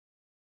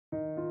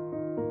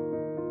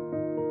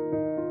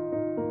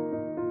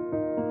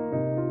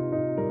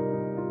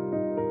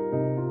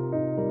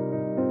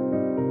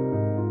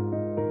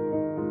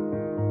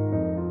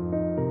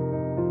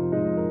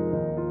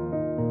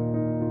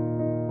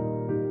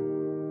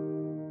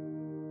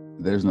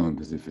There's no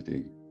empathy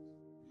fatigue.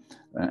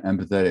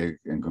 Empathetic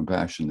and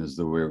compassion is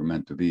the way we're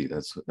meant to be.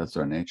 That's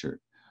our nature.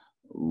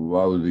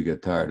 Why would we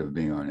get tired of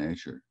being our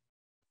nature?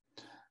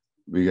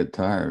 We get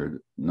tired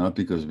not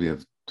because we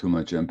have too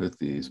much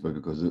empathy, but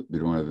because we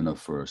don't have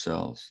enough for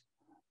ourselves.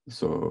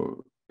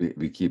 So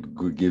we keep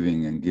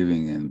giving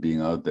and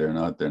being out there and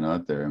out there and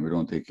out there, and we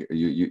don't take care.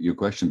 Your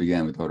question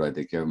began with how do I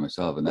take care of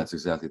myself, and that's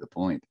exactly the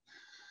point.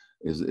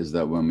 Is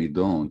that when we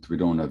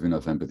don't have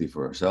enough empathy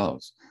for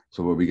ourselves.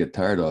 So what we get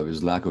tired of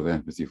is lack of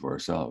empathy for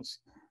ourselves,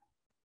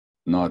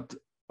 not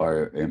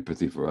our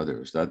empathy for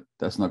others.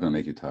 That's not going to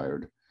make you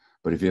tired.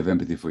 But if you have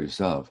empathy for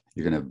yourself,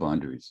 you're going to have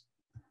boundaries.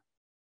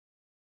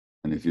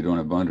 And if you don't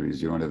have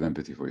boundaries, you don't have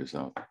empathy for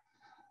yourself.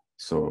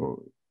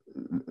 So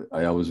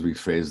I always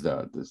rephrase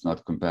that. It's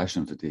not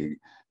compassion fatigue.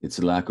 It's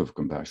a lack of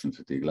compassion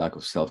fatigue, lack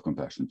of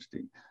self-compassion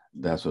fatigue.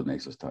 That's what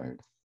makes us tired.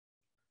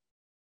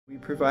 We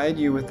provide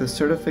you with the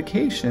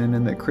certification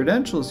and the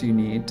credentials you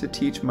need to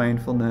teach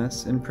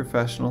mindfulness in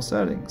professional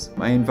settings.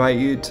 I invite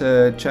you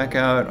to check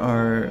out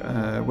our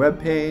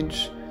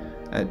webpage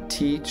at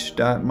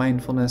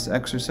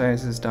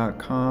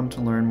teach.mindfulnessexercises.com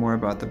to learn more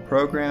about the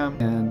program,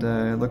 and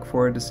I look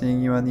forward to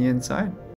seeing you on the inside.